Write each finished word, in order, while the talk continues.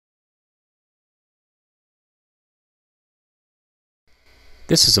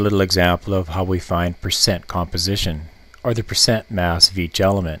This is a little example of how we find percent composition, or the percent mass of each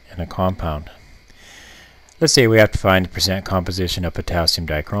element in a compound. Let's say we have to find the percent composition of potassium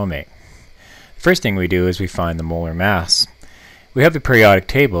dichromate. The first thing we do is we find the molar mass. We have the periodic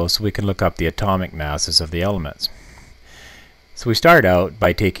table, so we can look up the atomic masses of the elements. So we start out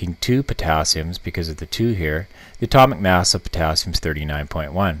by taking 2 potassiums, because of the 2 here. The atomic mass of potassium is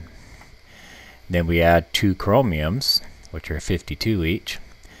 39.1. Then we add 2 chromiums, which are 52 each,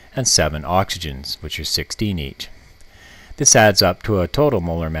 and 7 oxygens, which are 16 each. This adds up to a total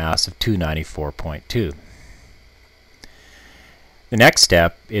molar mass of 294.2. The next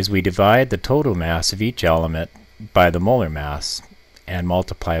step is we divide the total mass of each element by the molar mass and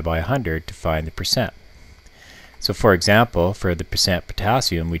multiply by 100 to find the percent. So for example, for the percent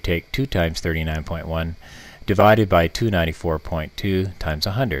potassium, we take 2 times 39.1 divided by 294.2 times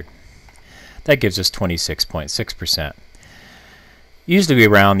 100. That gives us 26.6%. Usually we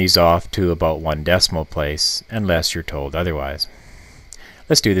round these off to about 1 decimal place, unless you're told otherwise.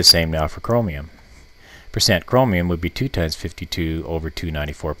 Let's do the same now for chromium. Percent chromium would be 2 times 52 over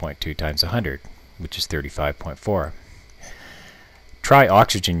 294.2 times 100, which is 35.4. Try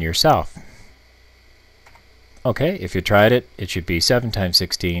oxygen yourself. Okay, if you tried it, it should be 7 times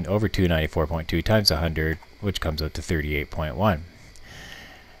 16 over 294.2 times 100, which comes out to 38.1.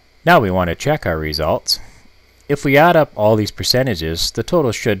 Now we want to check our results. If we add up all these percentages, the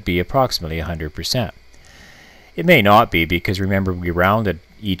total should be approximately 100%. It may not be, because remember we rounded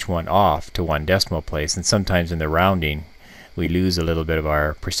each one off to 1 decimal place, and sometimes in the rounding we lose a little bit of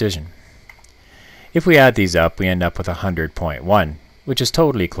our precision. If we add these up, we end up with 100.1, which is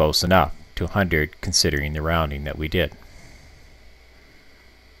totally close enough to 100 considering the rounding that we did.